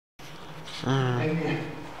And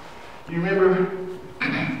you remember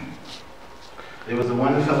there was a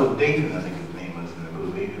one fellow, Dathan, I think his name was in the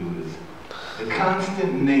movie, who was the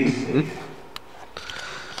constant naysayer.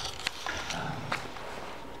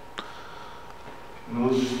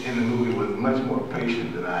 Moses in the movie was much more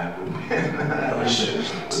patient than I would have been.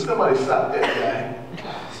 Would somebody stop that guy?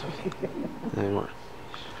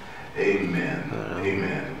 Amen.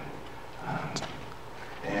 Amen.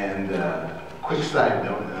 Quick side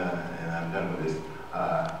note, and I'm done with this.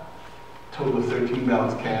 Total of 13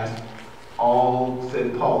 ballots cast, all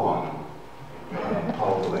said Paul on them.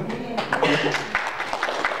 Paul was elected.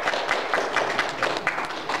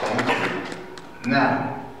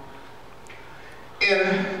 Now, in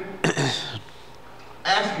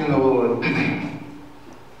asking the Lord,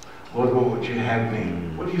 Lord, what would you have me?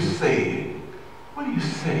 What do you say? What do you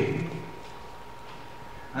say?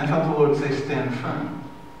 And I felt the Lord say, stand firm.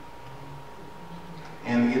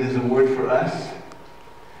 And it is a word for us.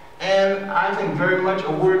 And I think very much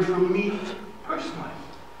a word for me personally.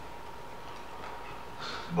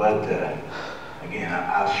 But again,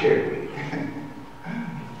 I'll share it with you.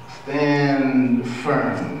 Stand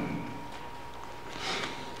firm.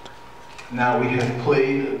 Now we have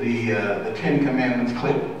played the Ten Commandments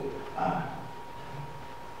clip.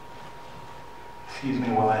 Excuse me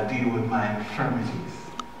while I deal with my infirmities.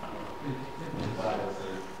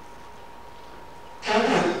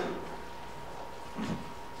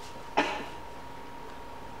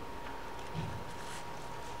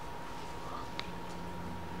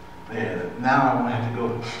 There. Now I'm going to have to go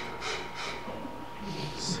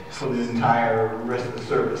for the entire rest of the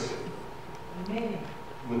service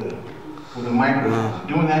with a microphone.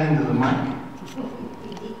 Doing that into the mic.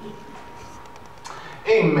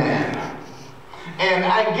 Amen. And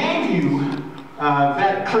I gave you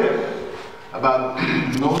that clip about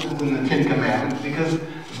Moses and the Ten Commandments because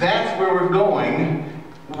that's where we're going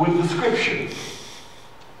with the scripture.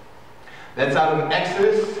 That's out of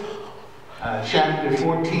Exodus chapter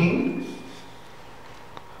 14.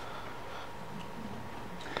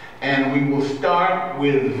 And we will start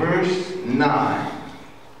with verse 9.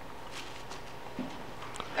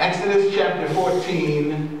 Exodus chapter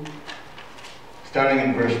 14, starting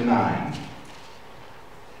at verse 9.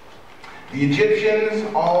 The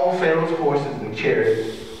Egyptians, all Pharaoh's horses and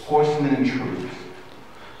chariots, horsemen and troops,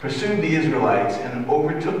 pursued the Israelites and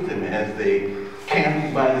overtook them as they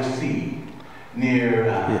camped by the sea near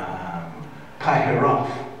Pi-Hahiroth,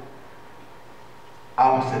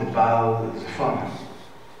 opposite Baal-Zephon.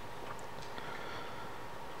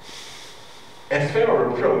 As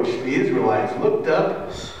Pharaoh approached, the Israelites looked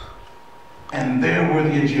up, and there were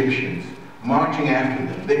the Egyptians marching after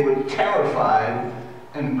them. They were terrified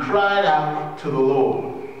and cried out to the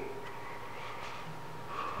Lord.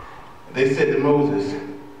 They said to Moses,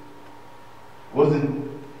 was it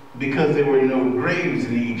because there were no graves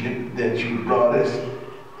in Egypt that you brought us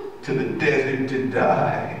to the desert to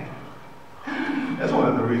die? That's one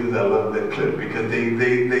of the reasons I love that clip, because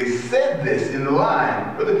they said this in the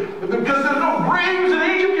line. Because there's no graves in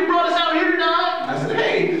Egypt, you brought us out here to die? I said,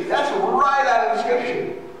 hey, that's right out of the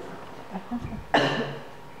scripture.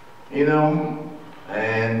 You know?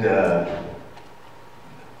 And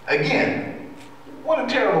again, what a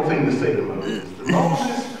terrible thing to say to Moses.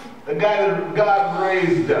 Moses, the guy that God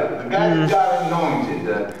raised up, the guy that God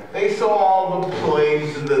anointed, they saw all the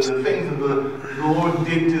plagues and the things that the Lord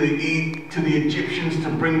did to the Egyptians to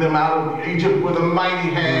bring them out of Egypt with a mighty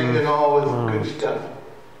hand and all this good stuff.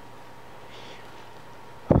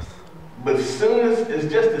 But as soon as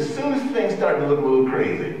things started to look a little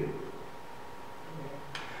crazy,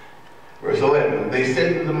 verse 11, they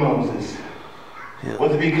said to Moses,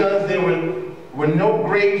 was it because there were no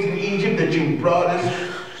graves in Egypt that you brought us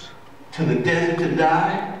to the desert to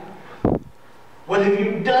die? What have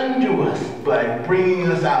you done to us by bringing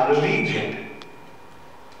us out of Egypt?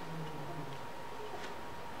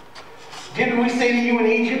 Didn't we say to you in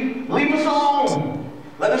Egypt, leave us alone,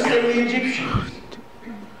 let us serve the Egyptians?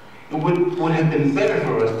 It would have been better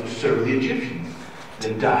for us to serve the Egyptians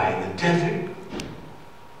than die in the desert.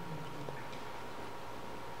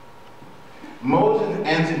 Moses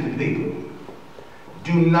answered the people,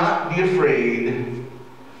 do not be afraid,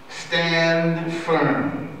 stand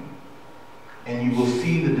firm, and you will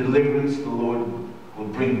see the deliverance the Lord will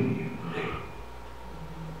bring you today.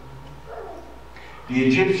 The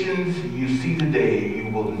Egyptians you see today,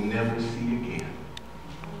 you will never see again.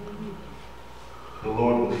 The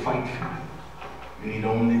Lord will fight for you. You need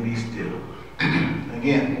only be still.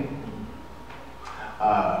 Again,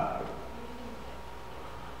 I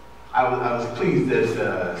was pleased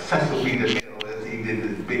that Cecil B. DeMille, as he did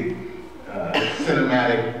this big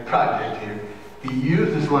cinematic project here. He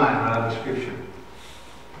used this line right out of Scripture.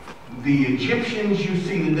 The Egyptians you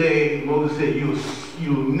see today, Moses said,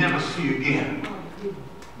 you'll never see again.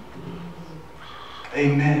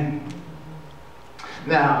 Amen.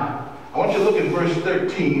 Now, I want you to look at verse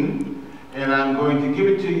 13, and I'm going to give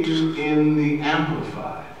it to you in the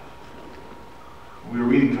Amplified. We're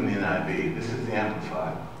reading from the NIV. This is the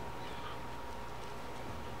Amplified.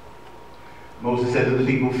 Moses said to the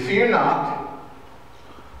people, "Fear not,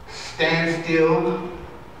 stand still,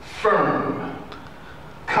 firm,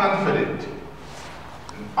 confident,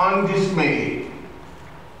 and undismayed."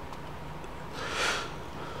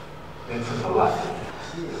 That's just a lot.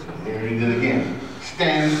 Let me read it again.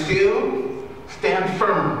 Stand still, stand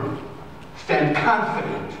firm, stand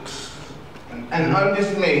confident, and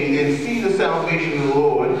undismayed, and see the salvation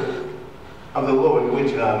of the Lord,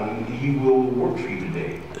 which He will work for you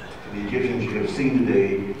today. For the Egyptians you have seen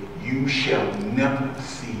today, you shall never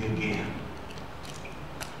see again.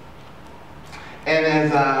 And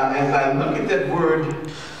as I look at that word,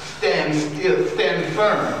 stand still, stand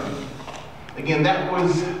firm, again, that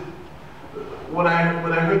was what I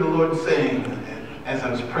heard the Lord saying as I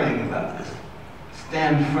was praying about this.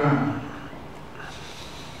 Stand firm.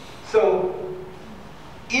 So,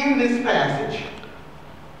 in this passage,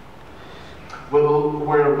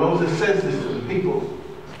 where Moses says this to the people,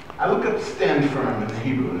 I look up stand firm in the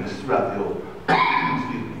Hebrew, and this is throughout the Old,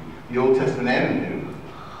 the Old Testament and the New.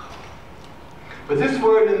 But this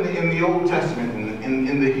word in the Old Testament,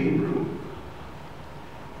 in the Hebrew,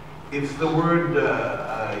 it's the word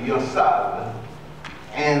yosad,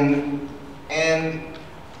 and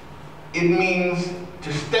it means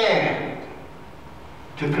to stand,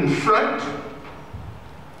 to confront,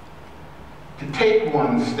 to take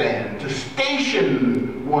one's stand, to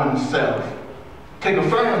station oneself, take a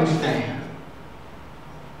firm stand.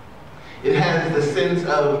 It has the sense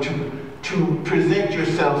of to present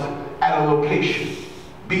yourself at a location,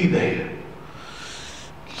 be there.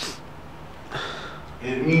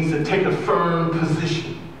 It means to take a firm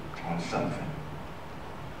position on something.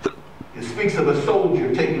 It speaks of a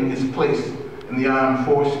soldier taking his place in the armed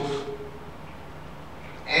forces.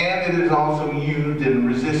 And it is also used in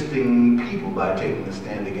resisting people by taking a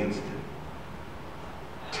stand against it.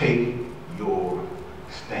 Take your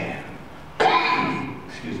stand.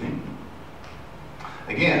 Excuse me.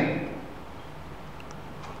 Again,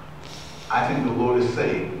 I think the Lord is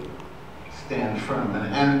saying, stand firm.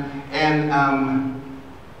 And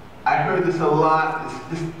I heard this a lot.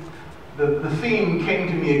 The theme came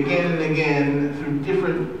to me again and again through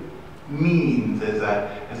different means as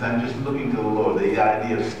I'm just looking to the Lord. The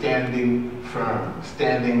idea of standing firm,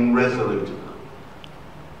 standing resolute.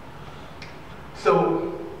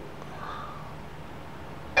 So,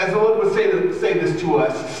 as the Lord would say this to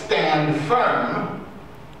us, stand firm.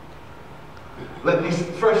 Let me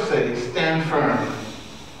first say, stand firm.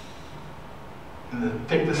 And then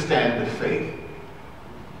take the stand of faith.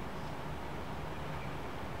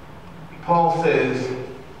 Paul says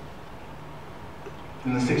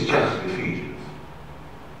in the 6th chapter of Ephesians,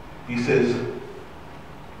 he says,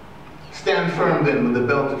 "Stand firm then with the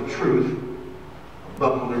belt of truth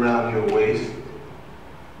buckled around your waist,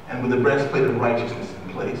 and with the breastplate of righteousness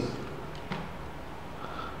in place,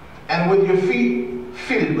 and with your feet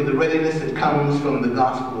fitted with the readiness that comes from the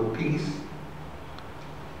gospel of peace.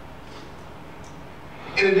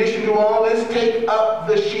 In addition to all this, take up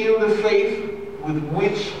the shield of faith with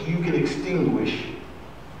which you can extinguish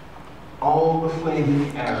all the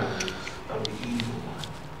flaming arrows of the evil one."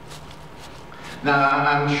 Now,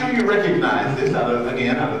 I'm sure you recognize this out of the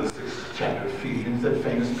 6th chapter of Ephesians, that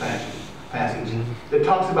famous passage that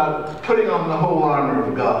talks about putting on the whole armor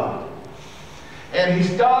of God. And he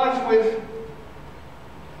starts with,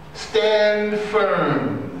 "Stand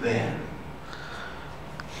firm then."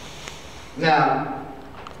 Now,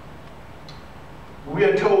 we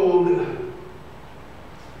are told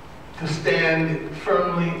to stand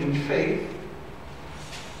firmly in faith.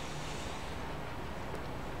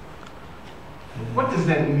 What does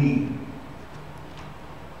that mean?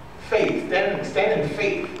 Faith, stand in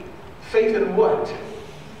faith. Faith in what?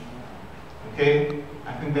 Okay,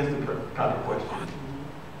 I think that's the proper question.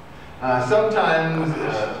 Sometimes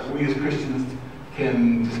we as Christians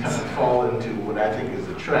can just kind of fall into what I think is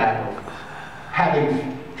a trap of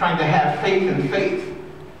trying to have faith in faith.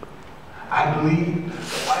 I believe.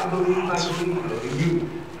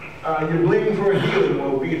 You're believing for a healing.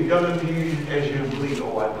 Well, be it done unto you as you believe.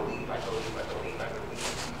 Oh, I believe.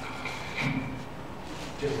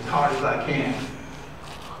 Just as hard as I can.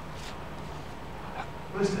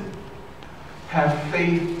 Listen. Have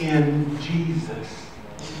faith in Jesus.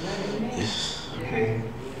 Okay?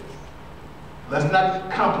 Let's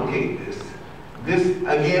not complicate this. This,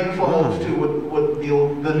 again, falls to what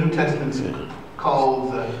the New Testament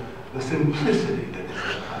calls the simplicity that is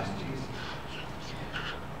in Christ Jesus.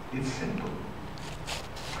 It's simple.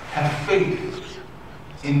 Have faith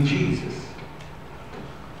in Jesus.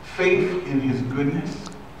 Faith in his goodness.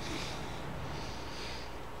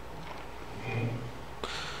 Okay?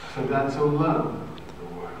 For God so loved the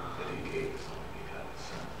world that he gave his only begotten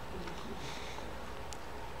Son.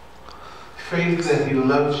 Faith that he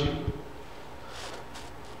loves you.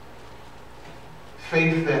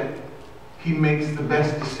 Faith that he makes the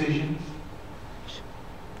best decisions.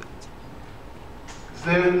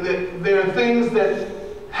 There are things that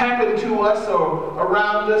happen to us or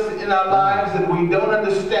around us in our lives that we don't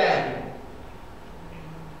understand.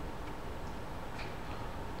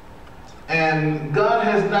 And God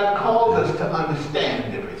has not called us to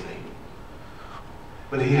understand everything,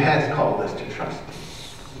 but he has called us to trust him.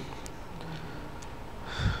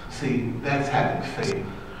 See, that's having faith.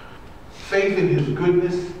 Faith in his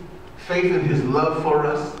goodness, faith in his love for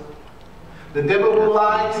us. The devil will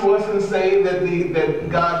lie to us and say that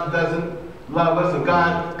God doesn't love us, or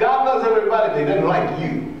God loves everybody, but he doesn't like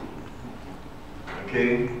you.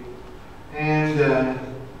 Okay? And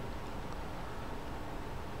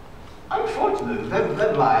unfortunately,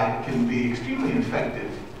 that lie can be extremely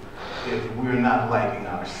effective if we're not liking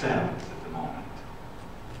ourselves at the moment.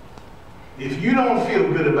 If you don't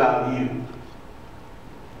feel good about you,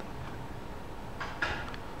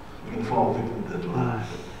 we can fall victim to that lie.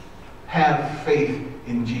 Have faith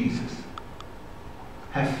in Jesus.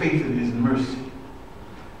 Have faith in his mercy.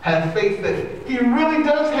 Have faith that he really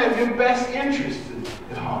does have your best interests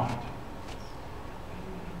at heart.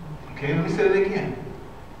 Okay, let me say it again.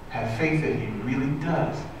 Have faith that he really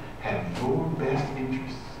does have your best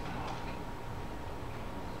interests at heart.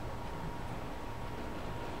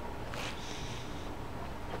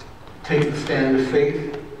 Take the stand of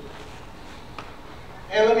faith.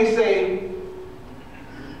 And let me say,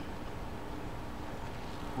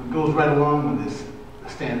 what goes right along with this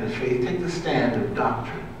stand of faith, take the stand of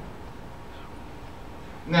doctrine.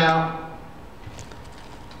 Now,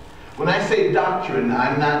 when I say doctrine,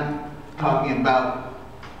 I'm not talking about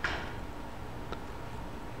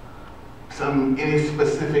any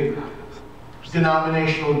specific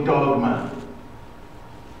denominational dogma.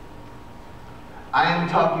 I am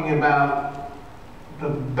talking about the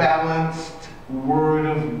balanced Word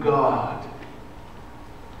of God.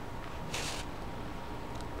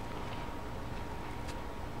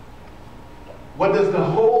 What does the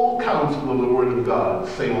whole counsel of the Word of God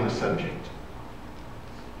say on a subject?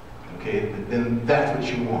 Okay, then that's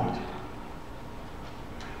what you want.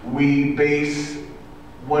 We base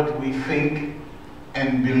what we think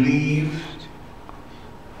and believe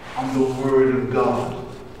on the Word of God.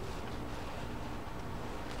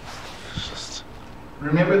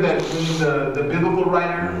 Remember that when the biblical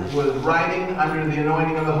writer was writing under the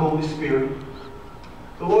anointing of the Holy Spirit,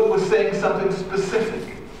 the Lord was saying something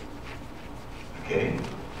specific. Okay?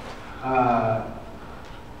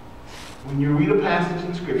 When you read a passage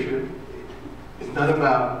in Scripture, it's not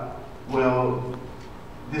about, well,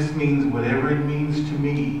 this means whatever it means to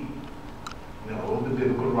me. No, the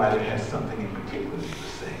biblical writer has something in particular he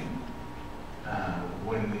was saying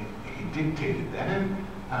when he dictated that,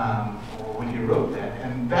 or when he wrote that,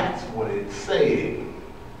 and that's what it's saying.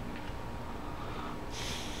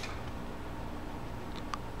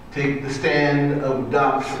 Take the stand of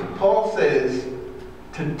doctrine. Paul says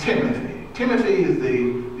to Timothy. Timothy is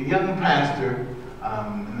the young pastor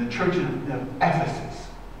in the church of Ephesus.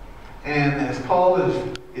 And as Paul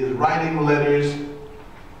is writing letters,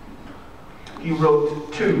 he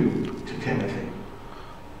wrote 2 to Timothy.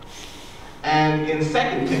 And in 2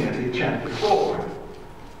 Timothy chapter 4,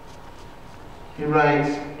 he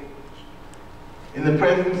writes, in the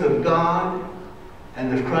presence of God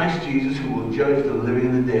and of Christ Jesus, who will judge the living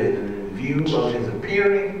and the dead, and in view of his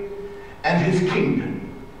appearing and his kingdom.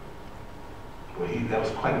 Well, that was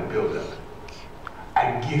quite a build-up.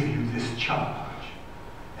 I give you this charge,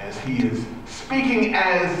 as he is speaking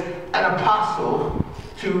as an apostle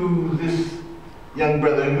to this young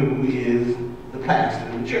brother who is the pastor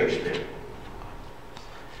of the church there.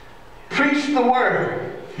 Preach the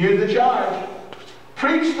word. Here's the charge.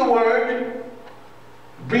 Preach the word.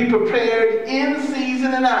 Be prepared in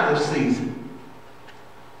season and out of season.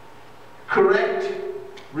 Correct,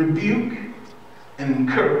 rebuke, and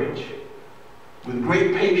encourage with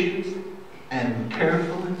great patience and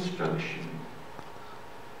careful instruction.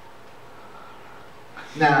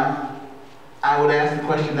 Now, I would ask the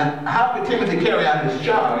question, how could Timothy carry out his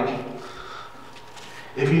charge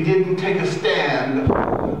if he didn't take a stand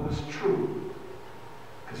on what was true.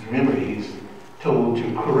 Because remember, he's told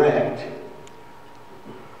to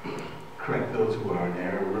correct those who are in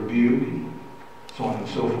error, rebuke, and so on and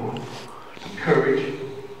so forth, encourage.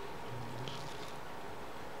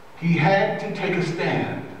 He had to take a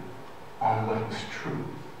stand on what was true.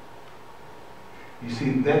 You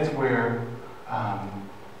see, that's where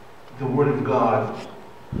the Word of God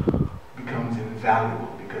becomes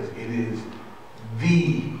invaluable, because it is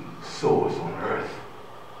the source on earth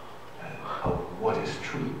of what is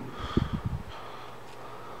true.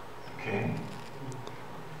 Okay?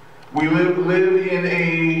 We live in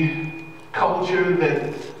a culture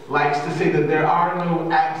that likes to say that there are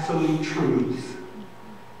no absolute truths.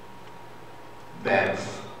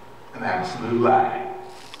 That's an absolute lie.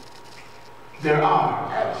 There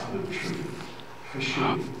are absolute truths, for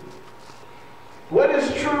sure. What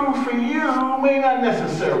is true for you may not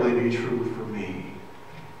necessarily be true for me.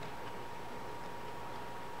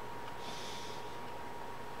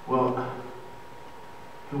 Well,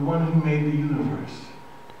 the one who made the universe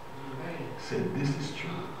said this is true.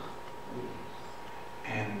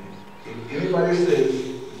 And if anybody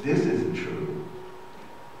says this isn't true,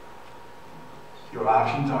 your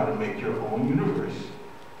options are to make your own universe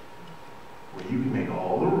where you can make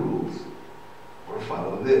all the rules, or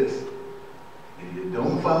follow this. If you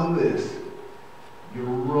don't follow this, you're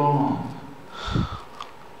wrong.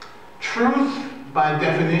 Truth, by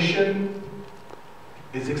definition,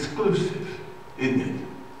 is exclusive, isn't it?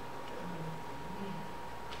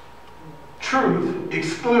 Truth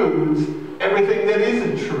excludes everything that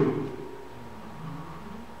isn't true.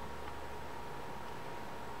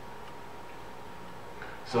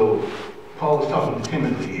 So, Paul is talking to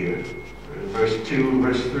Timothy here, verse 2,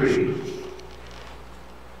 verse 3.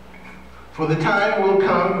 For the time will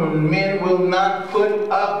come when men will not put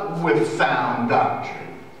up with sound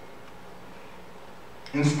doctrine.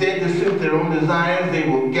 Instead, to suit their own desires, they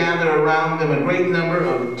will gather around them a great number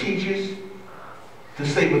of teachers to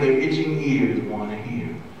say what their itching ears want to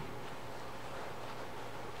hear.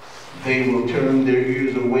 They will turn their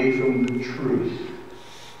ears away from the truth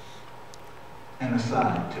and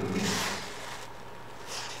aside to myths.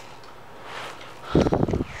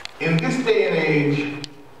 In this day and age,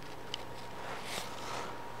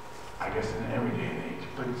 I guess in every day and age,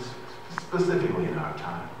 but specifically in our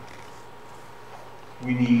time,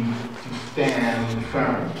 we need to stand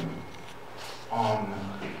firm on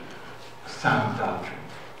sound doctrine.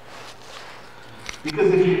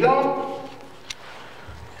 Because if you don't,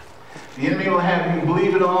 the enemy will have you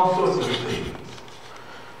believe in all sorts of things.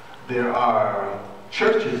 There are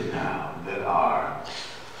churches now that are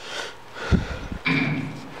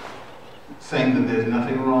saying that there's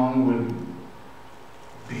nothing wrong with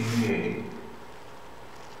being gay,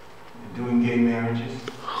 doing gay marriages.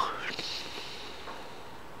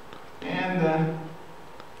 And,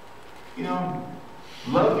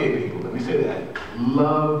 love gay people. Let me say that.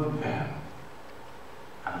 Love them.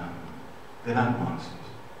 They're not monsters.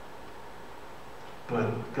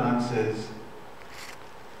 But God says,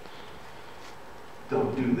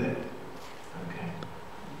 don't do that. Okay?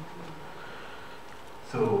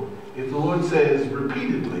 So, if the Lord says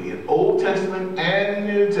repeatedly in Old Testament and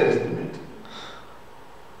New Testament,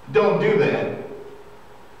 don't do that,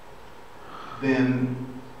 then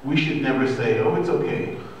we should never say, oh, it's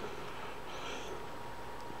okay.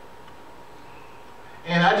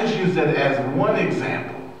 And I just use that as one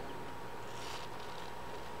example.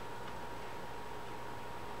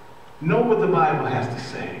 Know what the Bible has to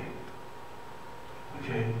say.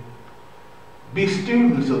 Okay? Be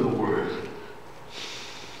students of the Word.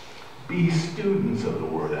 Be students of the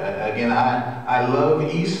Word. Again, I love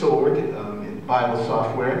eSword in Bible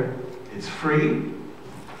software. It's free.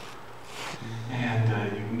 And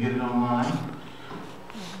you can get it online.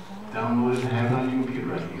 Download it and have it on your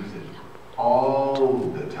computer. I use it all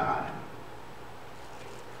the time.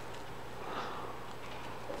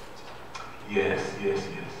 Yes.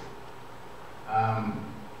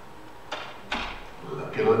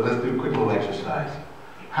 Okay, let's do a quick little exercise.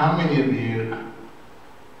 How many of you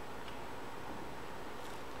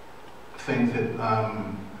think that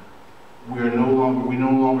we no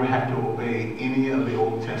longer have to obey any of the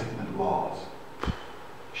Old Testament laws?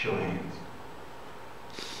 Show of hands.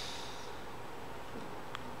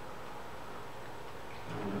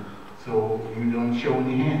 So you don't show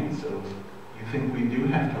any hands. So you think we do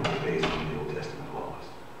have to obey some of the Old Testament laws?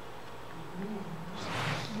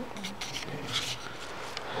 Okay.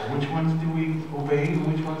 Well, which ones do we obey and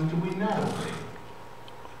which ones do we not obey?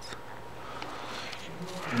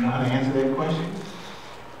 Do you know how to answer that question?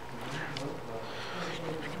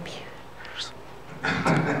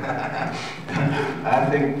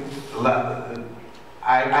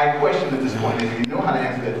 I question at this point if you know how to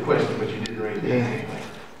answer that question, but you didn't raise it anyway.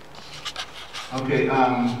 Okay,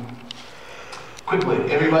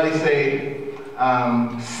 quickly, everybody say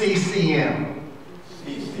CCM.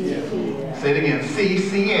 CCM. Say it again,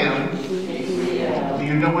 CCM. CCM. Do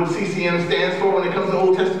you know what CCM stands for when it comes to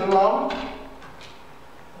Old Testament law?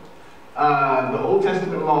 The Old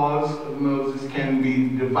Testament laws of Moses can be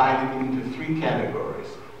divided into 3 categories.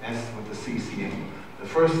 That's what the CCM. The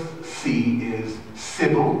first C is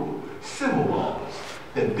civil laws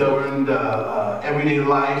that governed everyday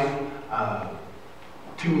life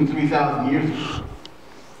 2,000 and 3,000 years ago.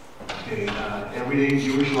 Okay, everyday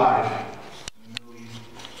Jewish life.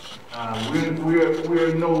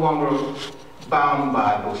 We're no longer bound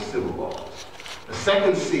by those civil laws. The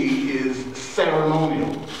second C is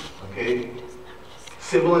ceremonial. Okay,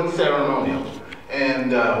 civil and ceremonial,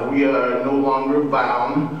 and we are no longer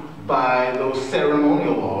bound by those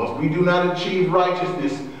ceremonial laws. We do not achieve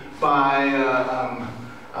righteousness by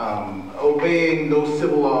obeying those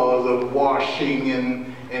civil laws of washing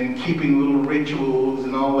and keeping little rituals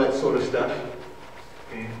and all that sort of stuff.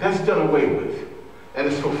 Okay? That's done away with. That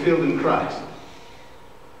is fulfilled in Christ.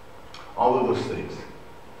 All of those things.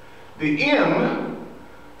 The M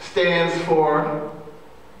stands for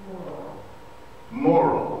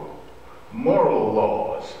moral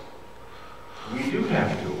laws. We do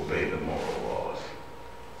have to obey the moral laws.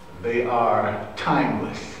 They are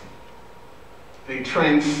timeless. They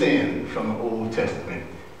transcend from the Old Testament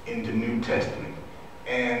into New Testament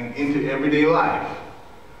and into everyday life.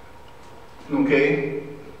 Okay?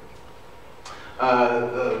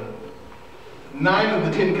 9 of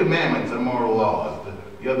the 10 commandments are moral laws.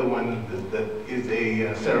 The other one that is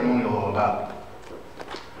a ceremonial law about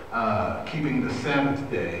keeping the Sabbath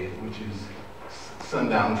day, which is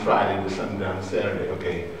sundown Friday to sundown Saturday.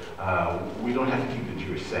 Okay, we don't have to keep the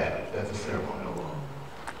Jewish Sabbath. That's a ceremonial law.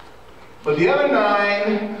 But the other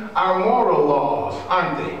 9 are moral laws,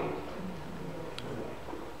 aren't they?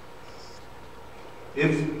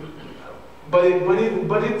 But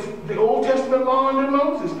it's the Old Testament law under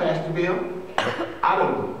Moses, Pastor Bill, out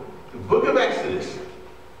of the book of Exodus.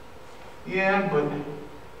 Yeah, but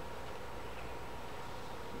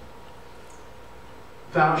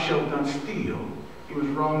thou shalt not steal. It was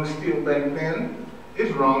wrong to steal back then.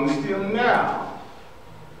 It's wrong to steal now.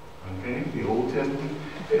 Okay, the Old Testament.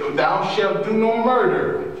 Thou shalt do no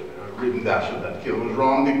murder. Written, thou shalt not kill. It was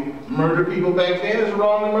wrong to murder people back then. It's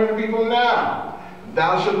wrong to murder people now.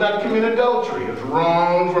 Thou shalt not commit adultery. It's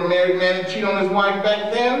wrong for a married man to cheat on his wife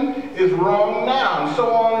back then. It's wrong now, and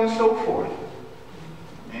so on and so forth.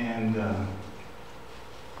 And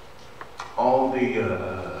all the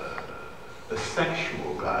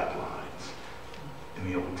sexual guidelines in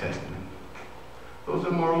the Old Testament, those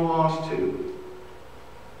are moral laws too.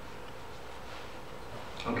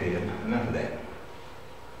 Okay, enough of that.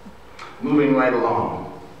 Moving right along.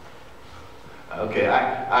 Okay,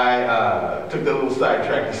 I took that little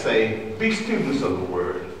sidetrack to say, be students of the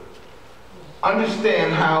Word.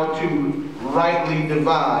 Understand how to rightly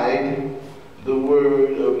divide the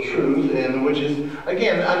word of truth, and which is,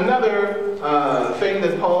 again, another thing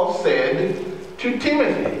that Paul said to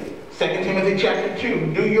Timothy. 2 Timothy chapter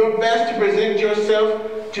 2, do your best to present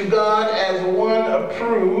yourself to God as one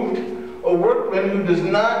approved, a workman who does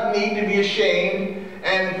not need to be ashamed,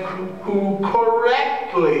 and who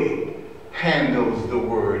correctly handles the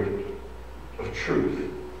word of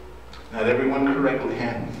truth. Not everyone correctly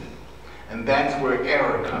handles it. And that's where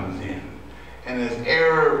error comes in. And as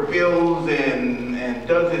error builds and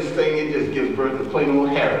does its thing, it just gives birth to plain old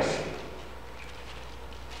heresy.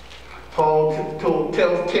 Paul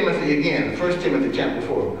tells Timothy again, 1 Timothy chapter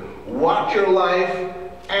 4, watch your life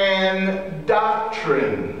and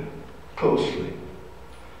doctrine closely.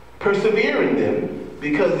 Persevere in them,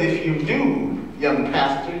 because if you do, young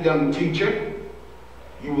pastor, young teacher,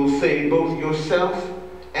 you will save both yourself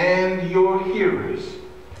and your hearers.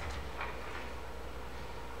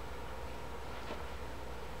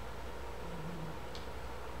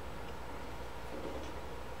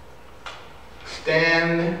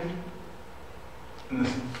 Stand and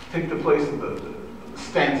take the place of the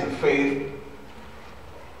stance of faith,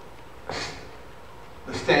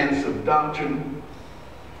 the stance of doctrine,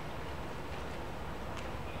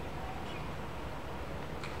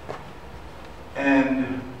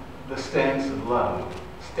 and the stance of love.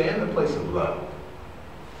 Stand in the place of love.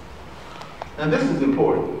 Now this is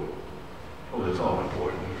important. Oh, it's all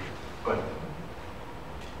important. But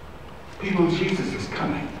people, Jesus is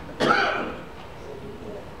coming.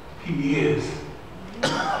 He is.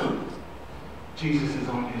 Jesus is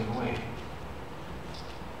on his way.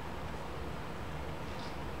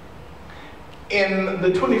 In the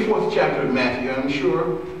 24th chapter of Matthew, I'm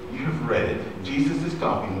sure you've read it, Jesus is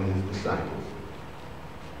talking with his disciples.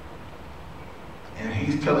 And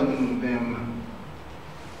he's telling them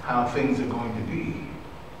how things are going to be.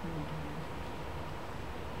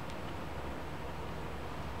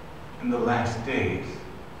 In the last days.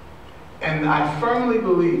 And I firmly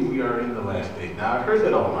believe we are in the last days. Now, I've heard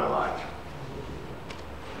that all my life.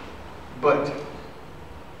 But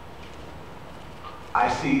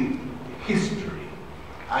I see history.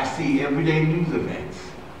 I see everyday news events.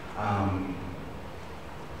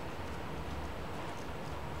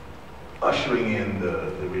 Ushering in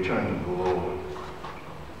the return of the Lord.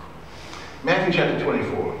 Matthew chapter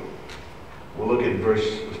 24. We'll look at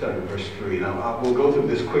we'll start at verse 3. Now, we'll go through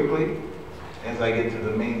this quickly as I get to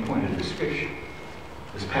the main point of the scripture,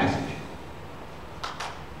 this passage.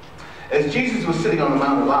 As Jesus was sitting on the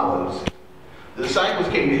Mount of Olives, the disciples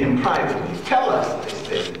came to him privately. Tell us,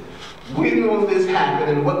 they said, when will this happen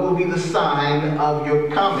and what will be the sign of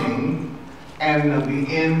your coming and of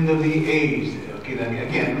the end of the age? Okay, then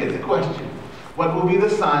again, get the question. What will be the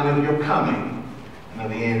sign of your coming and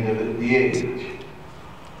of the end of the age?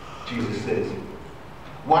 Jesus says,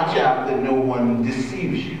 watch out that no one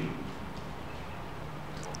deceives you.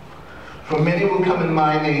 For many will come in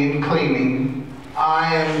my name claiming,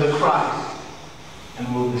 I am the Christ,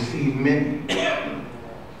 and will deceive many.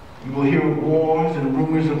 You will hear of wars and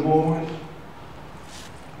rumors of wars,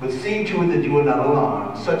 but see to it that you are not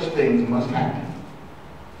alarmed. Such things must happen,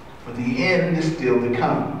 but the end is still to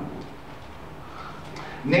come.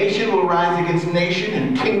 Nation will rise against nation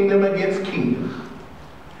and kingdom against kingdom.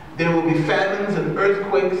 There will be famines and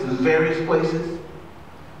earthquakes in various places.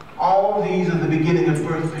 All these are the beginning of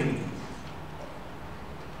birth pains.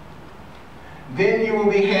 Then you will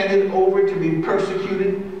be handed over to be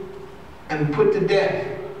persecuted and put to death.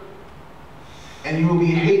 And you will be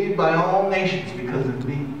hated by all nations because of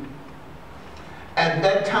me. At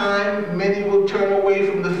that time, many will turn away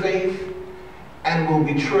from the faith and will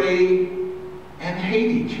betray and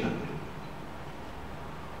hate each other.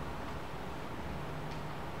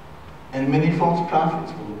 And many false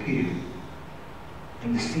prophets will appear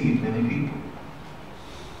and deceive many people.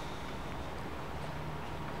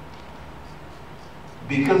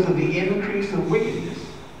 Because of the increase of wickedness,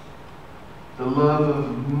 the love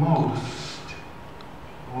of most,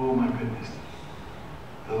 oh my goodness,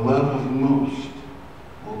 the love of most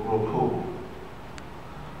will grow cold.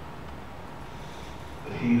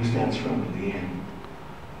 But he who stands firm to the end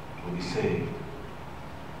will be saved.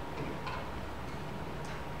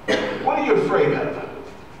 What are you afraid of?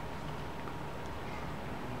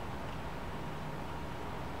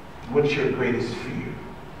 What's your greatest fear?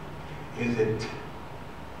 Is it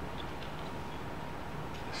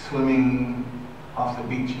swimming off the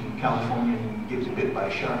beach in California and getting bit by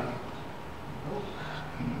a shark?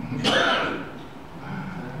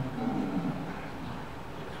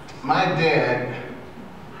 My dad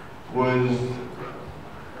was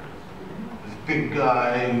this big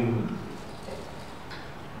guy who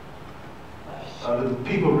the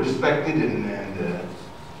people respected, and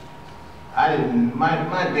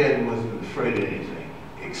my dad wasn't afraid of anything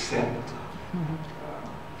except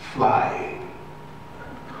flying.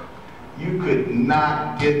 You could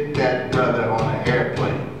not get that brother on an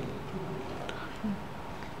airplane.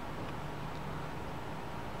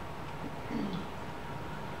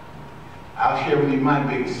 I'll share with you my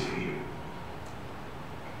biggest fear.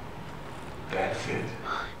 That's it.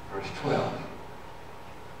 Verse 12.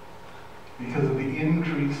 Because of the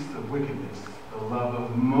increase of wickedness, the love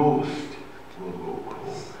of most will grow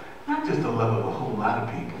cold. Not just the love of a whole lot of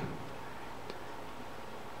people,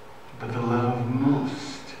 but the love of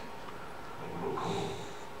most will grow cold.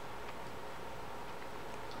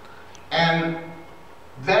 And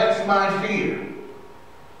that's my fear.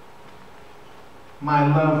 My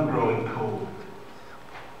love growing cold.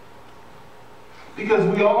 Because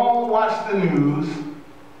we all watch the news,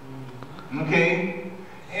 okay?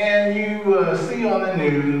 And you see on the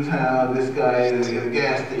news how this guy at a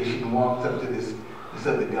gas station walks up to this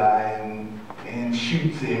other guy and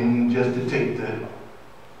shoots him just to take the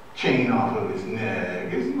chain off of his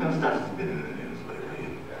neck. It's, stuff that's been in the news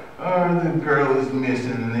lately. Or the girl is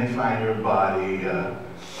missing and they find her body up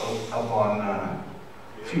on a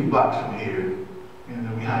few blocks from here,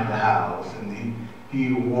 behind the house. And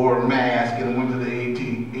he wore a mask and went to the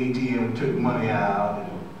ATM and took money out.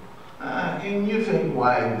 And you think,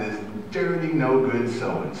 why this dirty, no good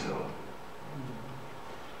so-and-so.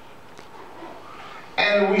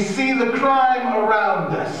 And we see the crime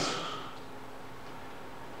around us.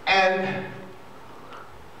 And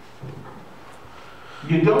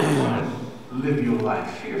you don't want to live your life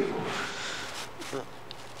fearful.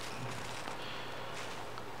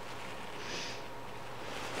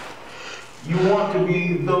 You want to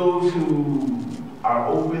be those who are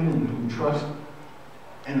open and who trust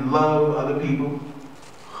and love other people.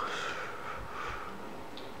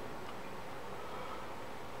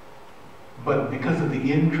 But because of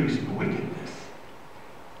the increase of wickedness,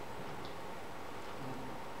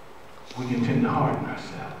 we can tend to harden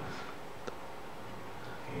ourselves.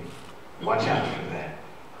 Okay. Watch out for that.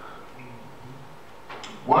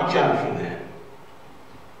 Watch out for that.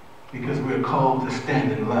 Because we're called to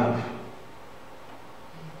stand in love.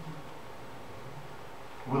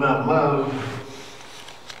 Without love,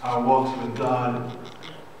 our walks with God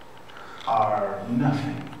are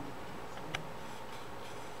nothing.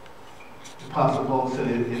 The Apostle Paul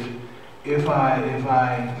said, if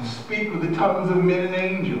I speak with the tongues of men and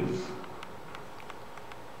angels,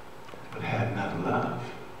 but have not love,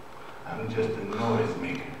 I'm just a noise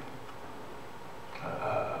maker,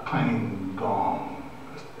 a clanging gong,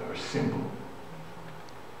 or cymbal.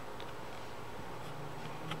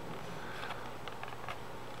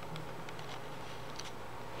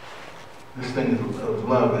 This thing of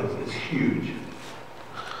love is huge.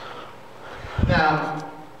 Now,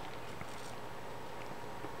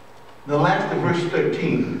 the last of verse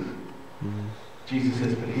 13, Jesus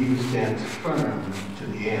says, but he who stands firm to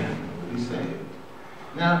the end will be saved.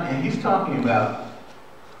 Now, and he's talking about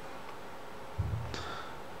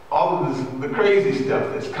all of this, the crazy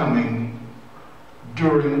stuff that's coming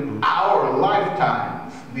during our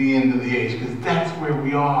lifetimes, the end of the age, because that's where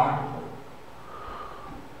we are.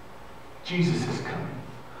 Jesus is coming.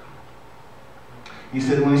 He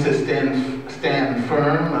said, when he says stand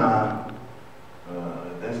firm,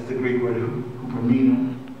 that's the Greek word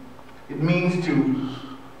hupomeno. It means to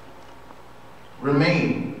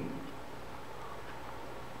remain.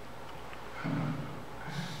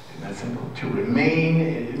 Isn't that simple? To remain,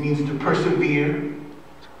 it means to persevere,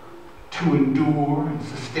 to endure and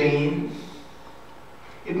sustain.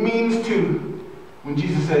 It means to, when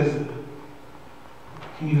Jesus says,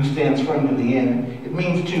 he who stands firm to the end, it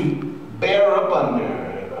means to bear up under,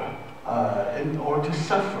 or to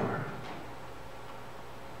suffer,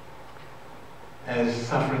 as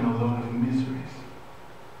suffering a load of miseries,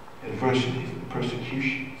 adversities, and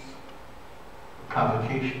persecutions,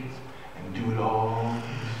 provocations, and do it all in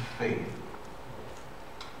faith.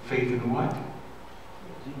 Faith in what?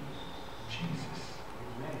 Jesus.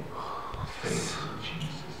 Faith in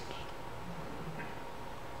Jesus.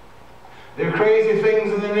 There are crazy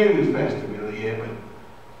things in the news, Pastor Billy, yeah,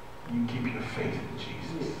 but you keep your faith in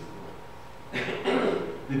Jesus.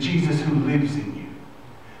 The Jesus who lives in you.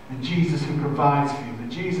 The Jesus who provides for you.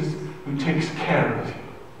 The Jesus who takes care of you.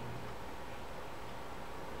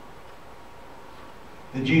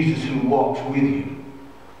 The Jesus who walks with you.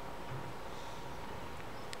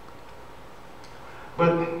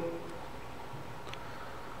 But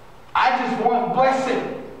I just want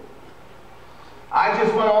blessing. I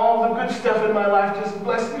just want all the good stuff in my life. Just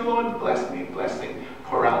bless me, Lord. Bless me, blessing.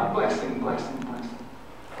 Pour out blessing, blessing, blessing.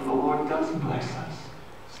 The Lord does bless us.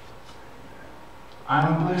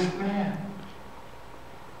 I'm a blessed man.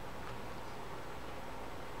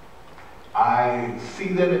 I see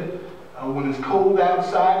that when it's cold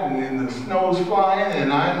outside and the snow's flying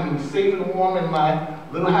and I'm safe and warm in my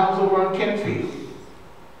little house over on Kentfield.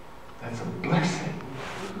 That's a blessing.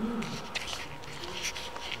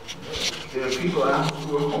 There are people out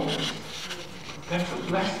who are homeless. That's a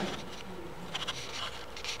blessing.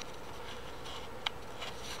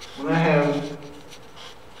 When I have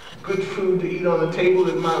good food to eat on the table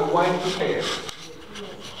that my wife prepares,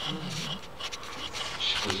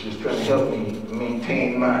 she's trying to help me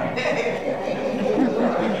maintain my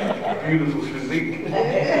beautiful physique.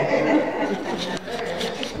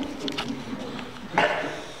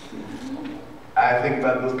 I think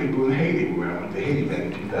about those people in Haiti, where I went to Haiti back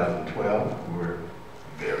in 2012, who were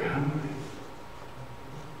very hungry.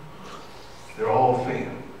 They're all thin.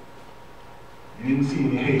 You didn't see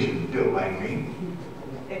any Haitians built like me.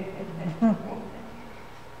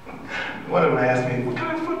 One of them asked me, what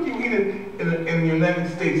kind of food do you eat in the United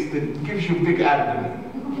States that gives you a big abdomen?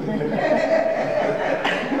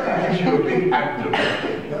 Gives you a big abdomen.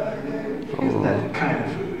 It's not the kind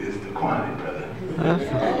of food, it's the quantity, brother.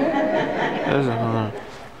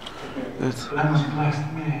 But I'm a blessed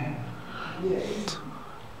man.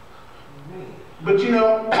 But you know,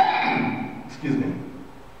 excuse me,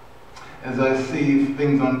 as I see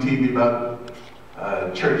things on TV about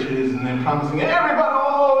churches and they're promising everybody,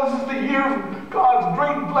 oh, this is the year of God's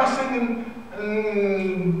great blessing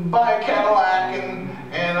and buy a Cadillac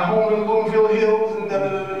and a home in Bloomfield Hills and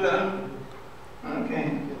da-da-da-da-da.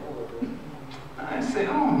 Okay. I say,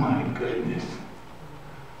 oh my goodness.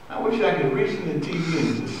 Now wish I could reach in the TV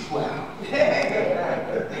and just slap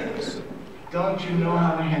him. Don't you know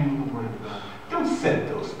how to handle the word of God? Don't set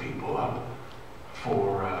those people up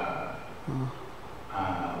for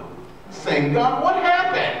saying, God, what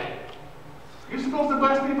happened? You're supposed to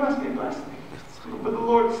bless me, bless me, bless me. But the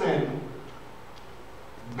Lord said,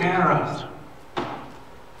 bear up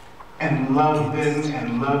and love them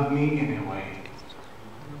and love me anyway.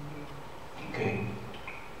 Okay?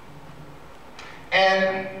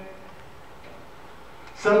 And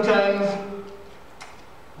sometimes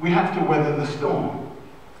we have to weather the storm.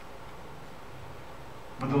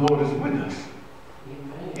 But the Lord is with us.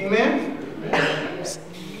 Amen? Amen?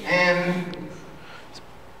 And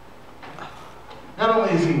not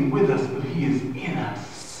only is he with us, but he is in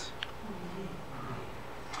us.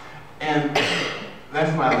 And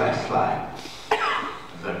that's my last slide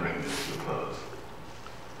as I bring this to a close.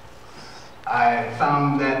 I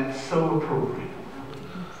found that so appropriate.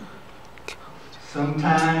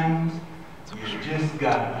 Sometimes you just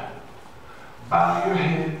gotta bow your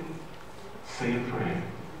head, say a prayer,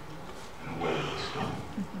 and weather the storm.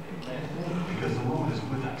 Because the Lord is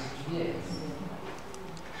with us. Yes.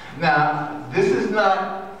 Now, this is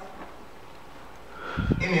not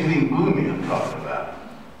anything gloomy I'm talking about.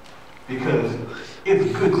 Because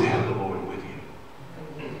it's good to have the Lord with you.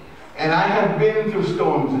 And I have been through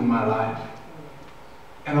storms in my life.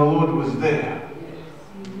 And the Lord was there.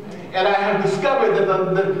 And I have discovered that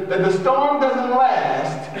the storm doesn't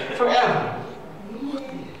last forever.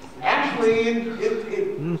 Actually,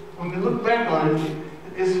 when you look back on it,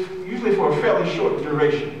 it's usually for a fairly short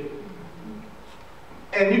duration.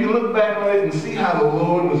 And you can look back on it and see how the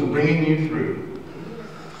Lord was bringing you through.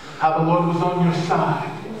 How the Lord was on your side.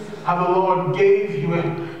 How the Lord gave you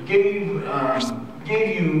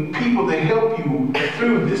people to help you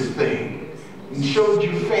through this thing and showed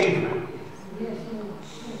you favor.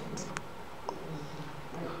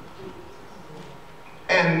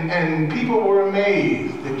 And people were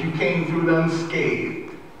amazed that you came through it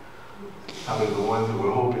unscathed. Probably the ones that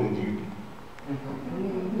were hoping that you'd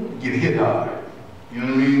get hit hard. You know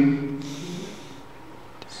what I mean?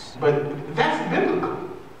 But that's biblical,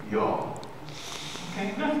 y'all.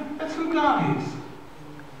 Okay? That's who God is.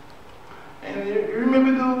 And you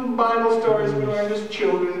remember the Bible stories we learned as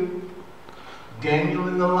children? Daniel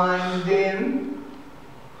in the lion's den.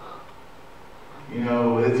 You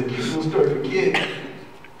know, it's a cute little story for kids.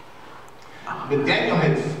 But Daniel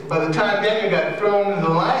by the time Daniel got thrown into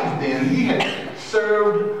the lion's den, he had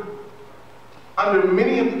served under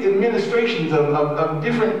many administrations of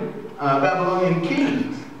different Babylonian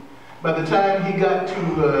kings. By the time he got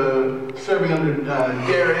to serving under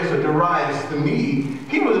Darius or Darius the Mede,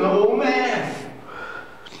 he was an old man.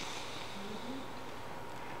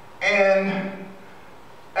 And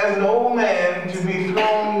as an old man, to be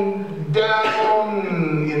thrown down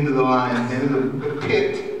into the lion's den, the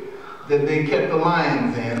pit that they kept the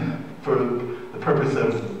lions in for the purpose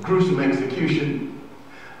of gruesome execution.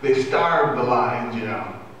 They starved the lions, you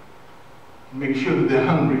know. Make sure that they're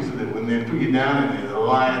hungry so that when they threw you down in there, the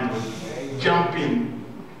lions would jump in,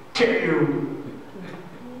 tear you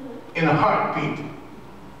in a heartbeat.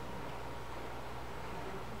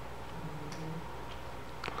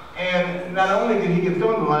 And not only did he get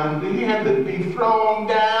thrown in the lions, but he had to be thrown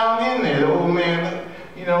down in there. The old man,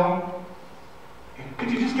 you know,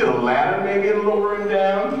 could you just get a ladder maybe and lower him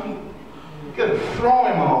down? You got to throw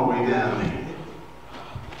him all the way down there.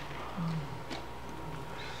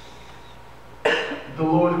 The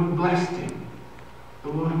Lord who blessed him, the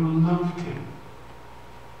Lord who loved him,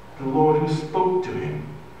 the Lord who spoke to him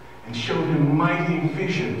and showed him mighty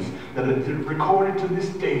visions that are recorded to this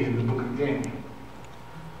day in the book of Daniel.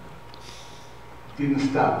 Didn't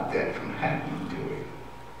stop that from happening to him.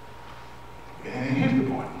 And here's the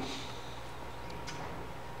point.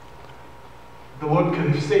 The Lord could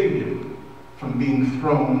have saved him from being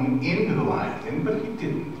thrown into the lion's den, but he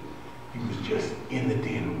didn't. He was just in the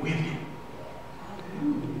den with him.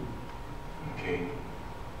 Okay.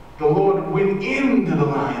 The Lord went into the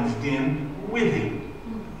lion's den with him.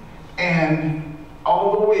 And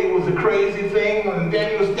although it was a crazy thing when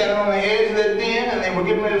Daniel was standing on the edge of that den and they were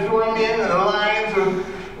getting ready to throw him in, and the lions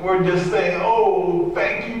were just saying, "Oh,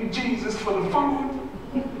 thank you, Jesus, for the food."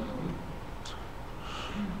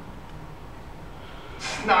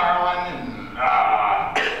 Snarling and,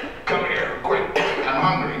 "Come here, quick, I'm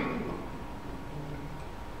hungry."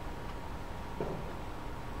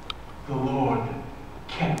 The Lord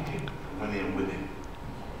kept him, went in with him.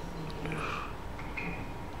 Okay.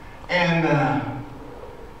 And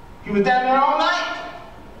he was down there all night.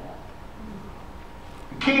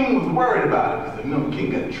 The king was worried about it because the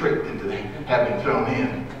king got tricked into having thrown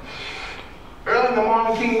in. Early in the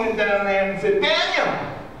morning, the king went down there and said,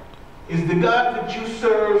 Daniel, is the God that you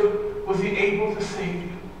serve, was he able to save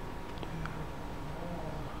you?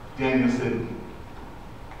 Daniel said,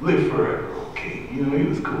 live forever, O king. You know, he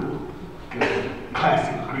was cool. Good.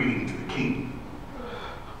 Classic greeting to the king.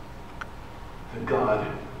 The God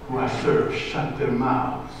who I serve shut their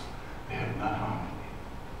mouths. They have not harmed me.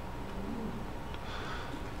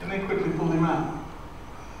 And they quickly pulled him out.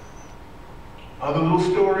 Other little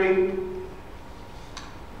story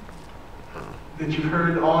that you've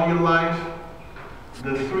heard all your life.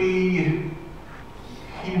 The 3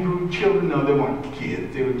 Hebrew children, no, they weren't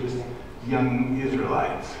kids. They were just young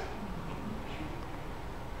Israelites.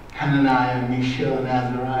 Hananiah, Mishael, and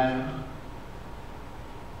Azariah.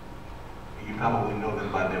 You probably know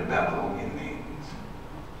them by their Babylonian names.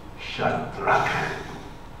 Shadrach,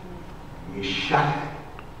 Meshach,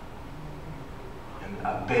 and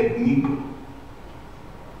Abednego.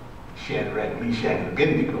 Shadrach, Meshach, and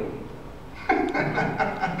Abednego.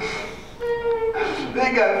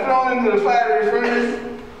 They got thrown into the fiery furnace.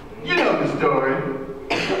 You know the story.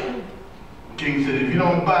 King said, if you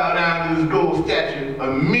don't bow down to this gold statue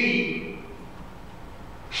of me,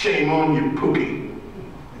 shame on you, Pookie.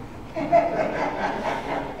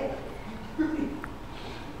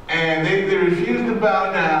 And they refused to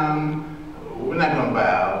bow down. We're not going to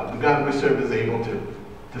bow. The God we serve is able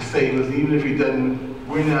to save us. Even if he doesn't,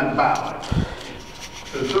 we're not bowing.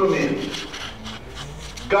 So throw him in.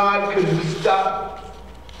 God could have stopped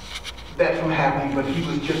that from happening, but he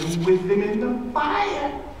was just with them in the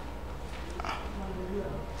fire.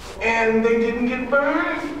 And they didn't get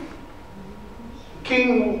burned.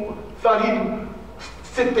 King thought he'd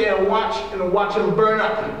sit there and watch them burn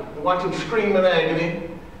up, and watch them scream in agony.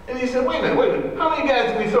 And he said, wait a minute, how many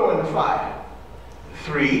guys did we throw in the fire?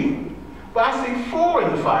 3. But I see 4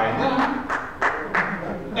 in the fire now.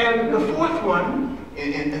 And the 4th one,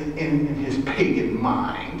 in his pagan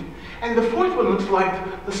mind, and the 4th one looks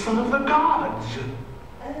like the son of the gods.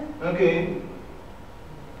 Okay?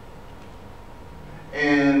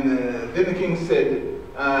 And then the king said,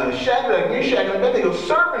 Shadrach, Meshach, and Abednego,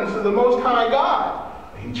 servants of the Most High God.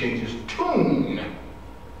 He changed his tune.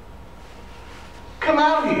 Come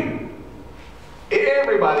out here.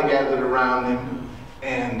 Everybody gathered around him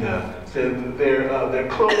and said their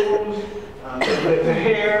clothes, their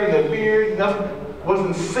hair, their beard, nothing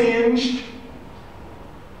wasn't singed.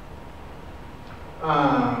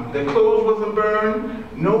 Their clothes wasn't burned,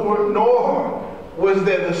 nor was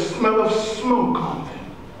there the smell of smoke on them.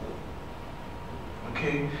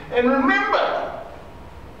 Okay? And remember,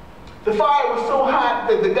 the fire was so hot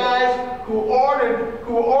that the guys who ordered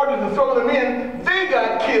to throw them in, they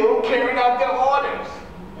got killed carrying out their orders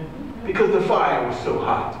because the fire was so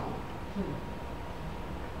hot.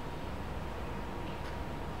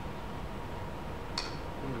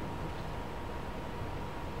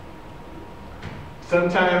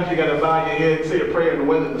 Sometimes you got to bow your head, say a prayer, and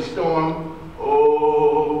weather the storm.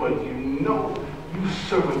 Oh, but you know you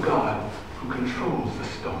serve a God who controls the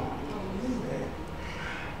storm.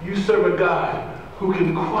 You serve a God who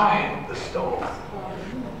can quiet the storm.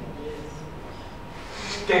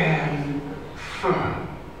 Stand firm.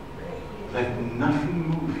 Let nothing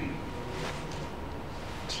move you.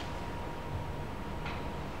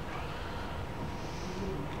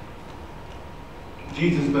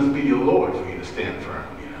 Jesus must be your Lord for you to stand firm,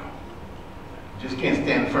 you know. You just can't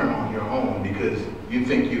stand firm on your own because you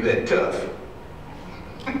think you're that tough.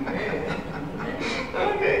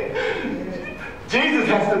 Okay. Jesus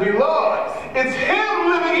has to be Lord. It's him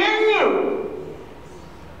living in you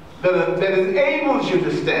that enables you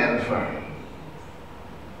to stand firm.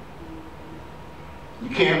 You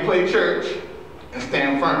can't play church and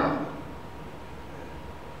stand firm.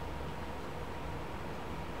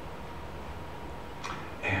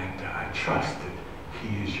 And I trust that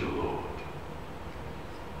he is your Lord.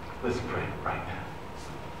 Let's pray right now.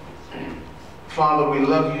 Father, we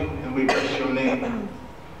love you and we bless your name.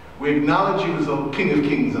 We acknowledge you as the King of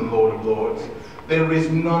Kings and Lord of Lords. There is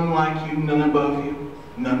none like you, none above you,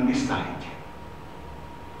 none beside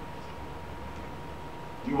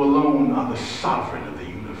you. You alone are the sovereign of the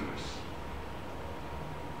universe.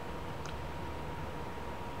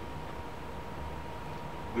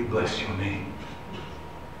 We bless your name.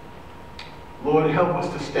 Lord, help us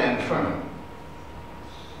to stand firm.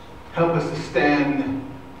 Help us to stand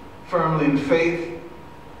firmly in faith.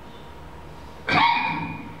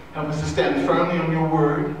 Help us to stand firmly on your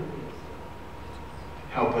word.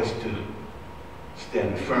 Help us to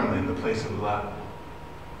stand firmly in the place of love.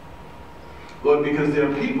 Lord, because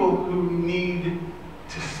there are people who need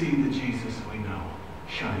to see the Jesus we know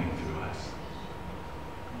shining through us.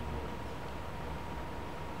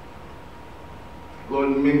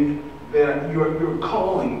 Lord, that you're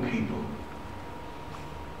calling people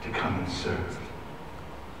to come and serve.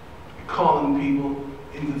 You're calling people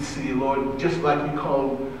into the city, Lord, just like you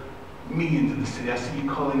called me into the city. I see you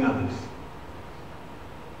calling others.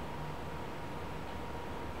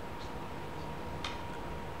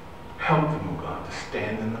 Help them, oh God, to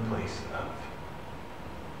stand in the place of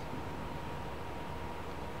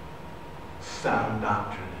sound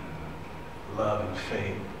doctrine and love and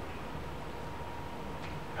faith.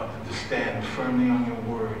 Help them to stand firmly on your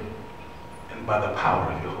word and by the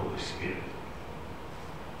power of your Holy Spirit.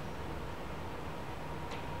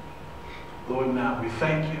 Lord, now we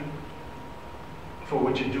thank you for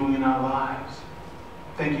what you're doing in our lives.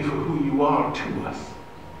 Thank you for who you are to us.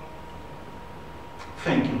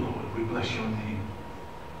 Thank you, Lord. We bless your name.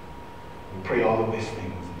 We pray all of these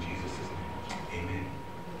things in Jesus' name.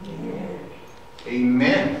 Amen.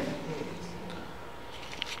 Amen.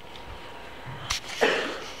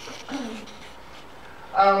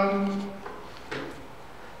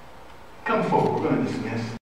 Come forward. We're going to dismiss.